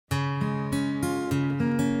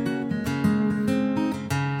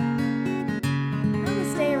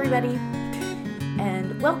everybody,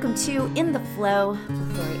 and welcome to In the Flow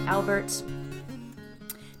with Lori Albert.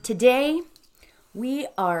 Today, we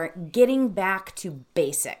are getting back to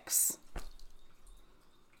basics.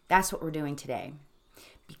 That's what we're doing today,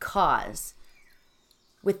 because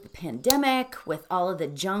with the pandemic, with all of the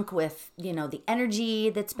junk, with, the energy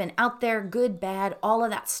that's been out there, good, bad, all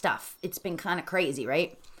of that stuff, it's been kind of crazy,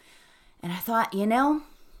 right? And I thought,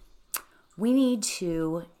 we need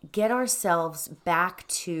to get ourselves back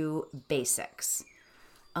to basics,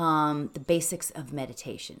 the basics of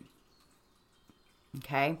meditation.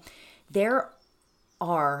 Okay?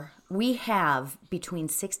 We have between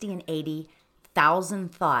 60 and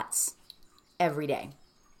 80,000 thoughts every day.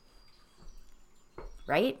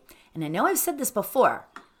 Right? And I know I've said this before,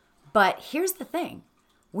 but here's the thing.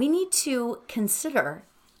 We need to consider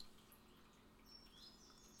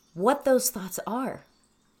what those thoughts are.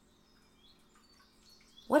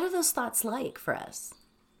 What are those thoughts like for us?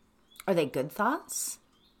 Are they good thoughts?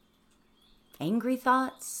 Angry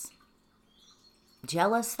thoughts?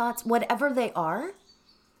 Jealous thoughts? Whatever they are,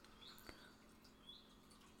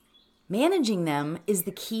 managing them is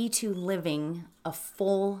the key to living a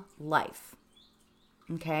full life.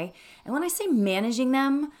 Okay? And when I say managing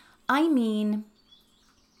them, I mean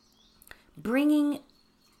bringing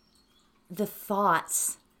the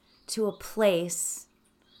thoughts to a place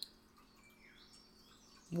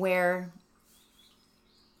where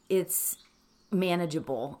it's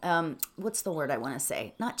manageable. What's the word I want to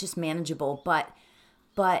say? Not just manageable, but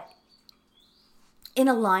in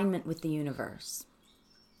alignment with the universe.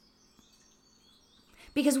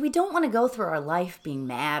 Because we don't want to go through our life being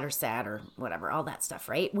mad or sad or whatever, all that stuff,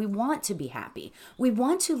 right? We want to be happy. We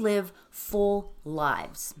want to live full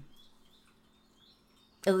lives.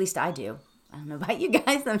 At least I do. I don't know about you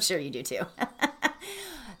guys. I'm sure you do too.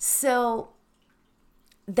 So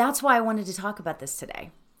that's why I wanted to talk about this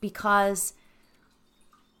today, because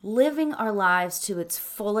living our lives to its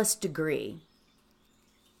fullest degree,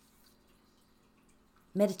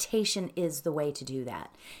 meditation is the way to do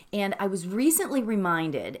that. And I was recently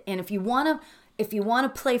reminded, and if you want to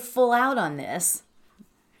play full out on this,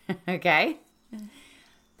 okay?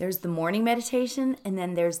 There's the morning meditation, and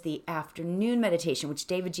then there's the afternoon meditation, which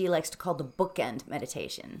David G likes to call the bookend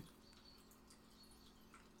meditation.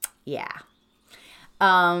 Yeah.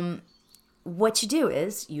 What you do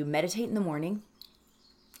is you meditate in the morning,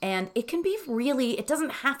 and it doesn't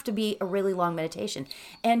have to be a really long meditation.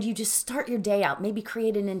 And you just start your day out, maybe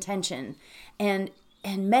create an intention and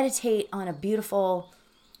meditate on a beautiful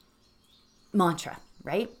mantra,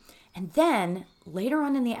 right? And then later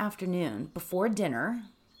on in the afternoon, before dinner,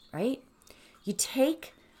 right? You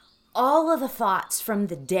take all of the thoughts from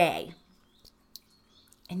the day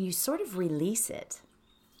and you sort of release it.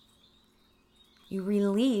 You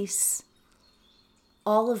release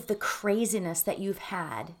all of the craziness that you've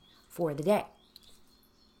had for the day.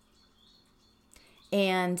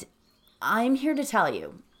 And I'm here to tell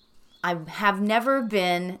you, I have never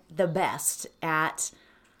been the best at,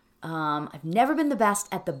 the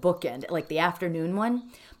bookend, like the afternoon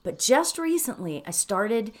one. But just recently, I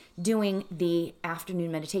started doing the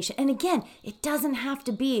afternoon meditation. And again, it doesn't have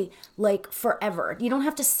to be like forever. You don't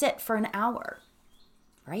have to sit for an hour,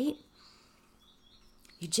 right?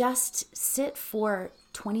 You just sit for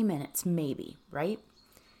 20 minutes, maybe, right?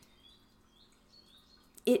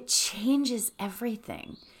 It changes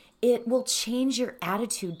everything. It will change your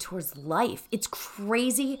attitude towards life. It's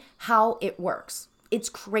crazy how it works. It's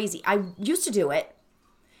crazy. I used to do it,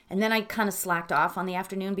 and then I kind of slacked off on the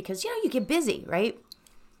afternoon because, you get busy, right?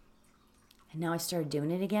 And now I started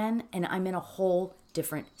doing it again, and I'm in a whole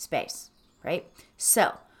different space, right?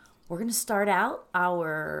 So we're going to start out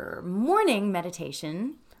our morning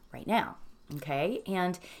meditation right now, okay?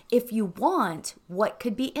 And if you want, what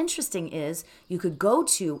could be interesting is you could go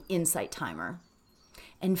to Insight Timer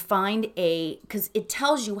and find because it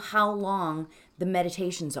tells you how long the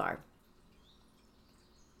meditations are,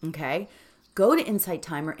 okay? Go to Insight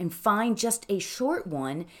Timer and find just a short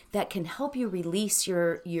one that can help you release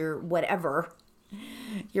your whatever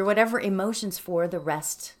emotions for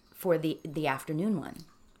the afternoon one.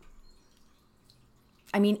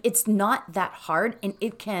 I mean, it's not that hard, and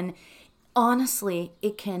it can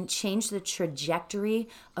change the trajectory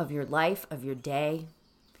of your life, of your day,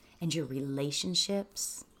 and your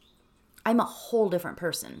relationships. I'm a whole different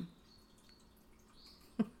person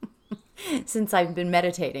since I've been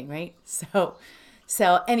meditating, right?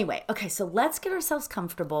 So anyway, okay, so let's get ourselves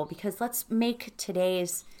comfortable, because let's make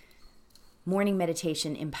today's morning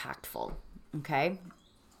meditation impactful, okay?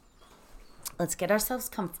 Let's get ourselves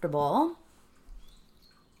comfortable.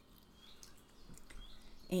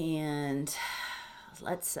 And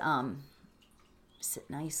let's sit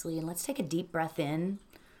nicely and let's take a deep breath in,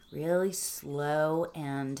 really slow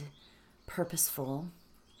and purposeful.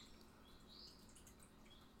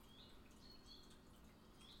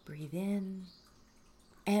 Breathe in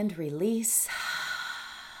and release.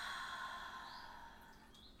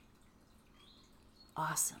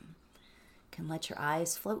 Awesome. Can let your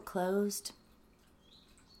eyes float closed.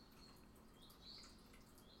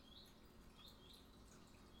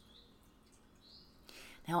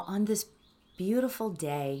 Now, on this beautiful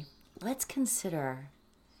day, let's consider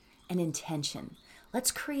an intention.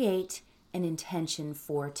 Let's create an intention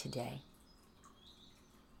for today.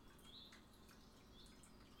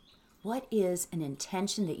 What is an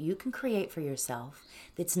intention that you can create for yourself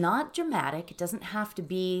that's not dramatic? It doesn't have to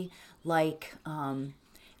be like,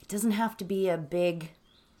 it doesn't have to be a big,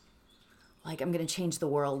 like I'm going to change the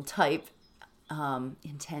world type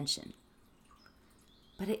intention.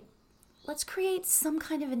 But let's create some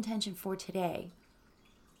kind of intention for today.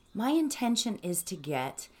 My intention is to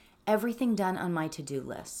get everything done on my to-do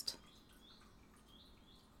list.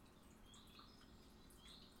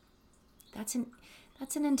 That's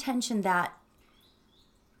an intention that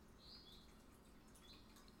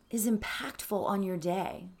is impactful on your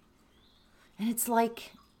day. And it's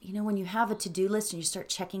like, when you have a to-do list and you start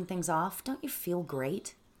checking things off, don't you feel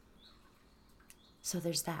great? So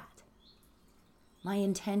there's that. My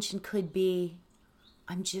intention could be,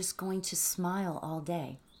 I'm just going to smile all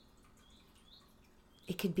day.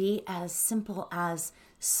 It could be as simple as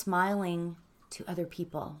smiling to other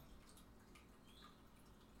people.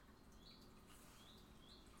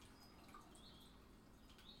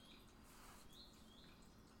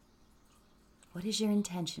 What is your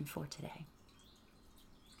intention for today?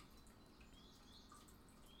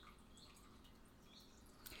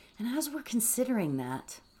 And as we're considering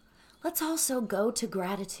that, let's also go to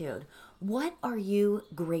gratitude. What are you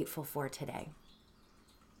grateful for today?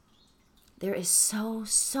 There is so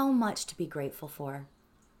much to be grateful for.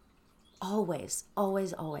 Always,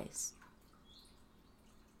 always, always.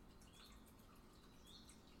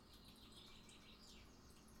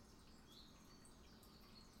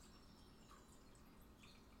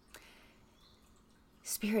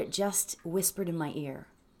 Spirit just whispered in my ear.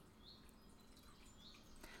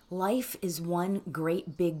 Life is one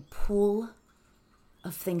great big pool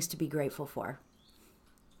of things to be grateful for.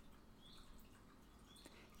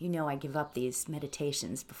 I give up these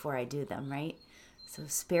meditations before I do them, right? So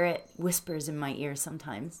Spirit whispers in my ear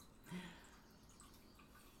sometimes.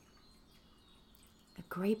 A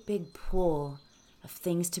great big pool of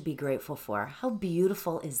things to be grateful for. How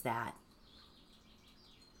beautiful is that?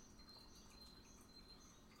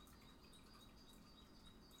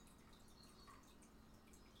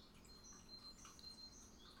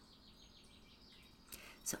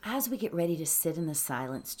 So as we get ready to sit in the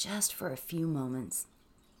silence just for a few moments,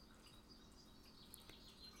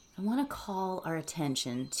 I want to call our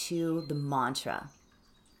attention to the mantra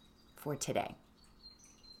for today.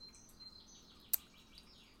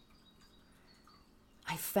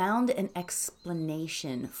 I found an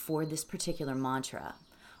explanation for this particular mantra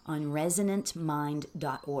on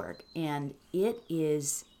resonantmind.org, and it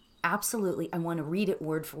is absolutely, I want to read it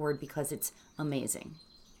word for word because it's amazing.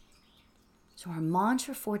 So our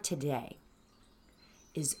mantra for today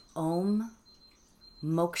is Om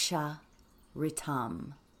Moksha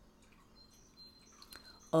Ritam.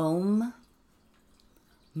 Om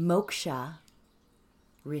Moksha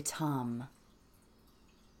Ritam.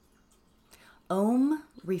 Om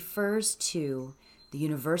refers to the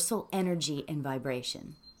universal energy and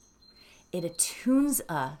vibration. It attunes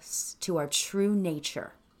us to our true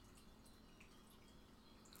nature.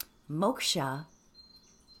 Moksha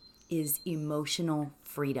is emotional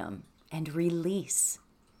freedom and release.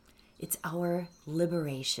 It's our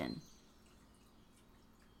liberation.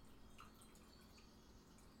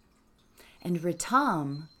 And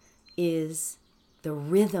Ritam is the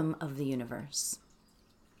rhythm of the universe.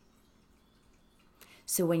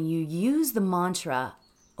 So when you use the mantra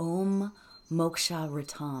Om Moksha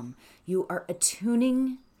Ritam, you are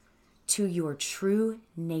attuning to your true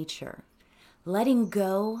nature, letting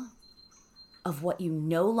go of what you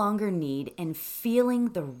no longer need and feeling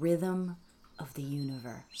the rhythm of the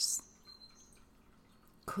universe.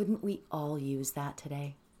 Couldn't we all use that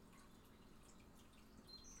today?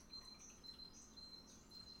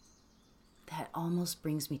 That almost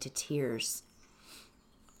brings me to tears.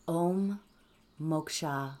 Om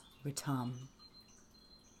Moksha Ritam.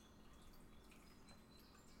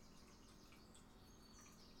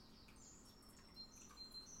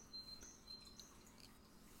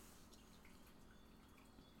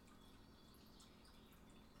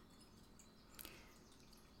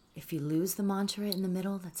 If you lose the mantra in the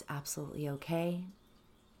middle, that's absolutely okay.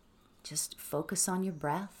 Just focus on your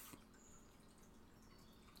breath.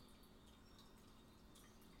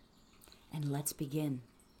 And let's begin.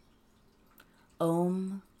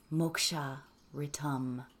 Om Moksha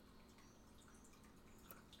Ritam.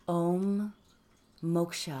 Om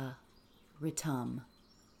Moksha Ritam.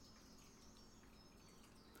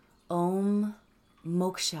 Om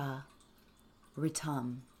Moksha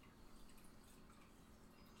Ritam.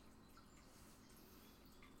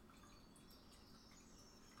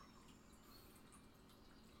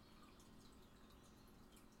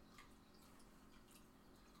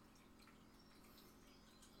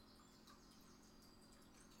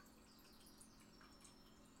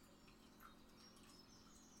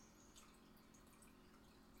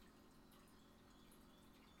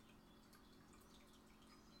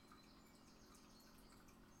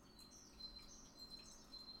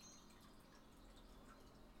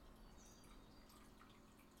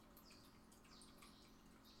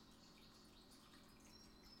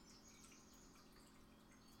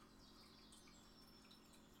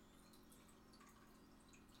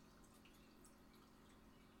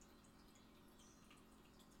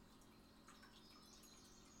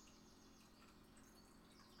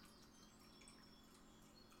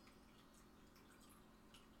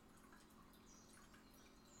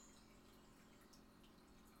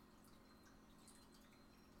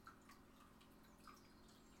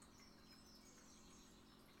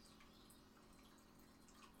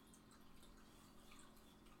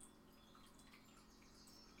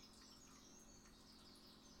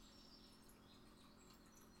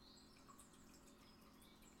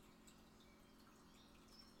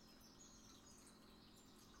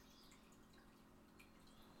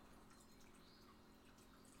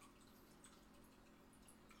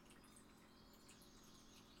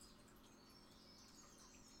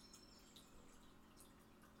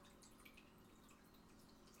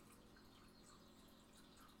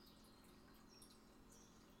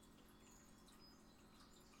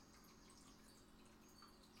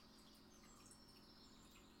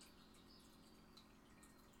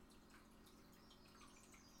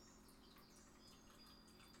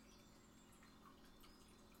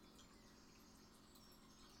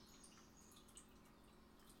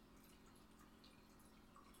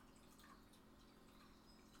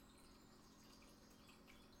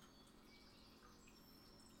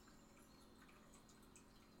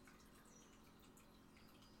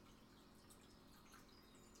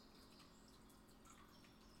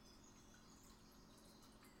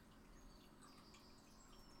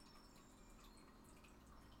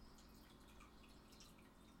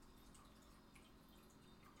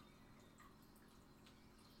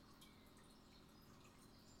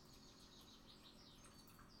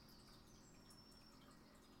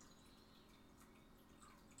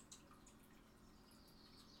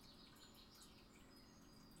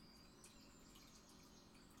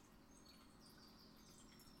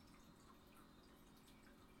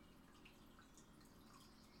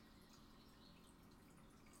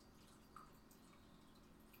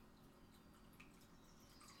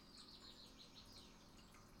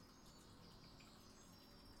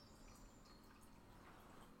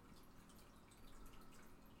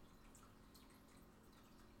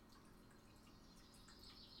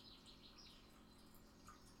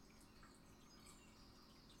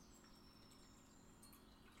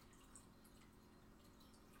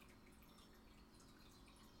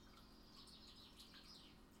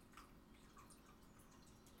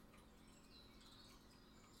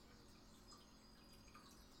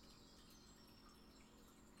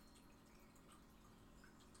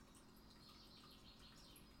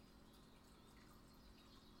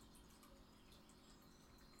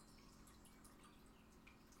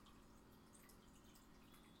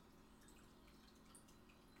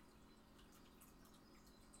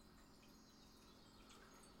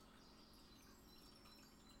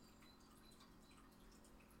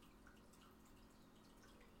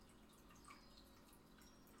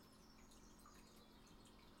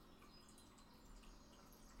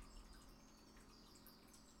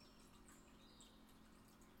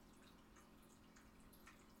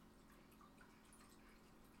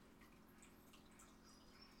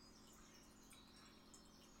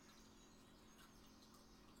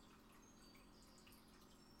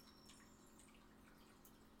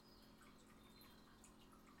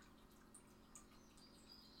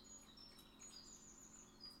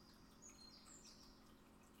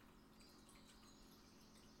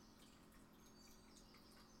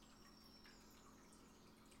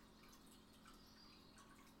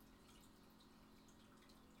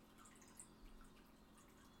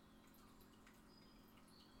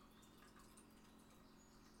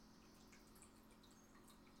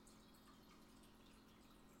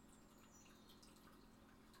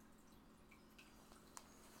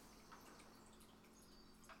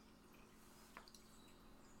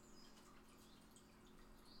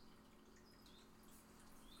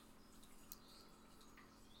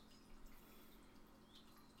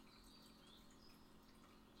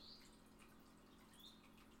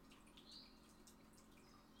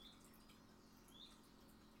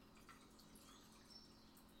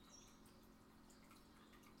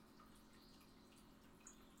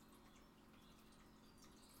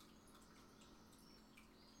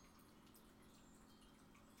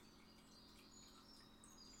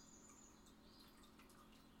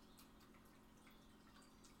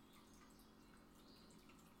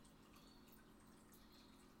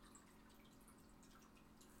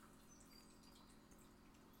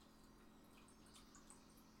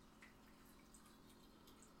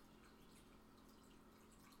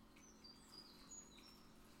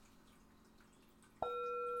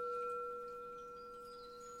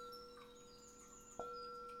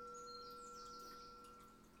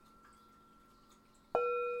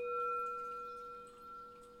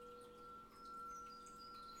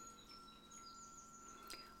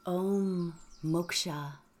 Om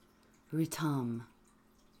Moksha Ritam.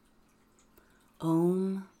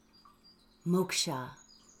 Om Moksha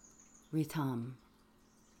Ritam.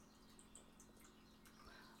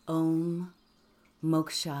 Om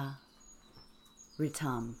Moksha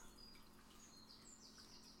Ritam.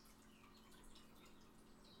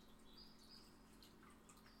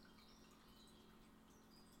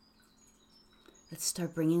 Let's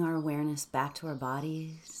start bringing our awareness back to our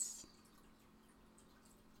bodies.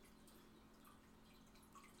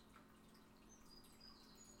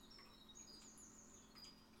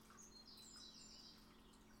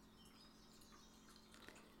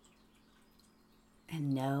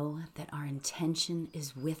 And know that our intention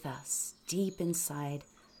is with us deep inside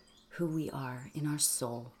who we are in our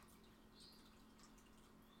soul.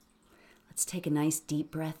 Let's take a nice deep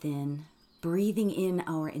breath in, breathing in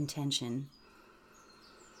our intention.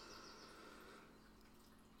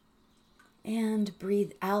 And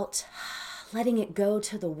breathe out, letting it go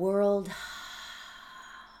to the world.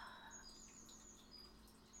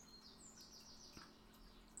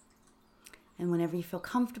 And whenever you feel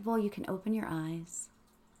comfortable, you can open your eyes.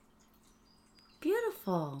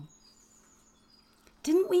 Beautiful.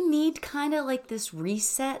 Didn't we need kind of like this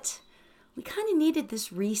reset? We kind of needed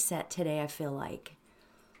this reset today, I feel like.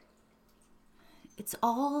 It's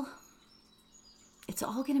all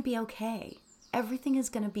going to be okay. Everything is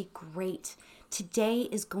going to be great. Today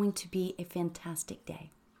is going to be a fantastic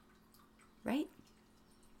day. Right?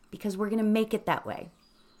 Because we're going to make it that way.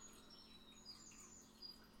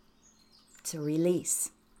 To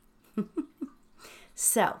release.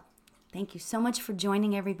 So, thank you so much for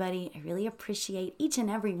joining, everybody. I really appreciate each and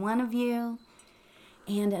every one of you.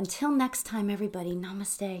 And until next time, everybody,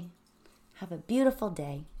 namaste. Have a beautiful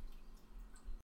day.